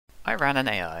I ran an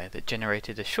AI that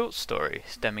generated a short story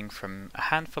stemming from a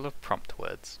handful of prompt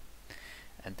words,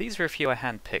 and these are a few I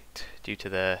handpicked due to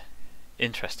their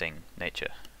interesting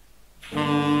nature.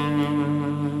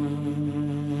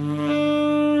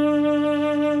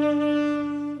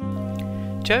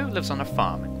 Joe lives on a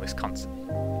farm in Wisconsin,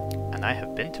 and I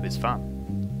have been to his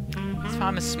farm. His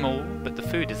farm is small, but the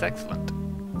food is excellent.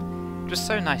 It was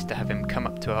so nice to have him come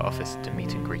up to our office to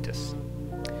meet and greet us.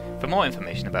 For more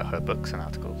information about her books and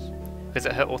articles,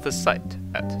 visit her author's site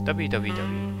at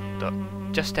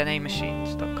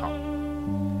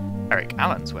www.justnamachines.com. Eric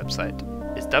Allen's website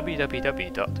is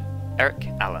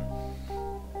www.ericallen.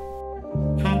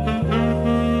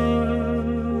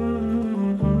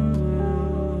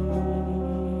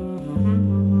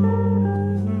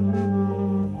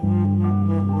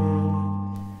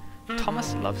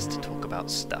 Thomas loves to talk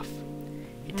about stuff.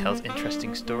 He tells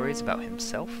interesting stories about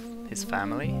himself, his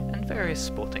family, and various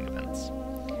sporting events.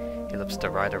 He loves to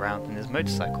ride around in his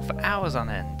motorcycle for hours on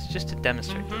end just to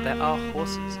demonstrate that there are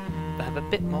horses that have a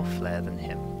bit more flair than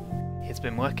him. He has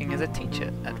been working as a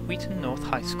teacher at Wheaton North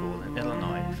High School in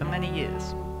Illinois for many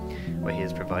years, where he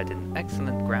has provided an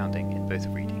excellent grounding in both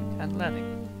reading and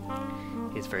learning.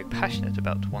 He is very passionate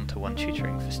about one-to-one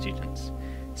tutoring for students,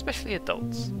 especially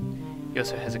adults. He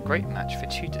also has a great match for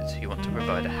tutors who want to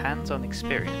provide a hands-on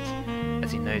experience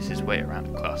as he knows his way around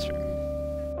a classroom.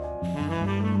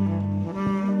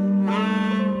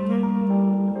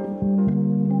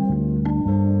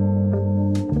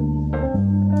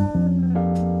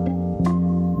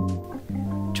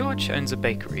 George owns a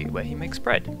bakery where he makes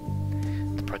bread.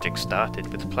 The project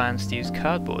started with plans to use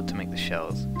cardboard to make the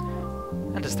shells,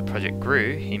 and as the project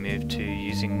grew, he moved to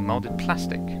using moulded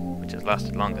plastic, which has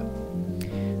lasted longer.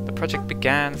 The project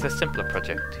began as a simpler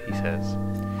project, he says.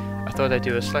 I thought I'd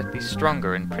do a slightly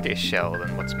stronger and prettier shell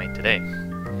than what's made today.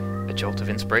 A jolt of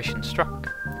inspiration struck.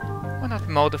 Why not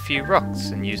mould a few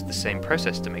rocks and use the same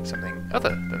process to make something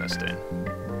other than a stone?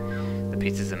 The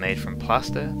pieces are made from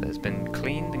plaster that has been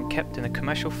cleaned and kept in a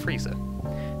commercial freezer.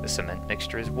 The cement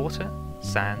mixture is water,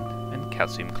 sand, and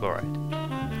calcium chloride,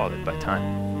 followed by time.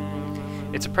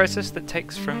 It's a process that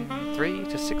takes from 3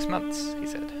 to 6 months, he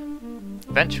said.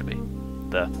 Eventually,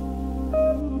 the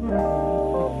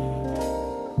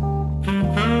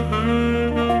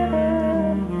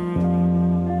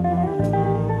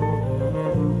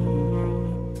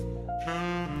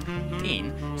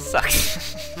Dean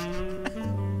sucks.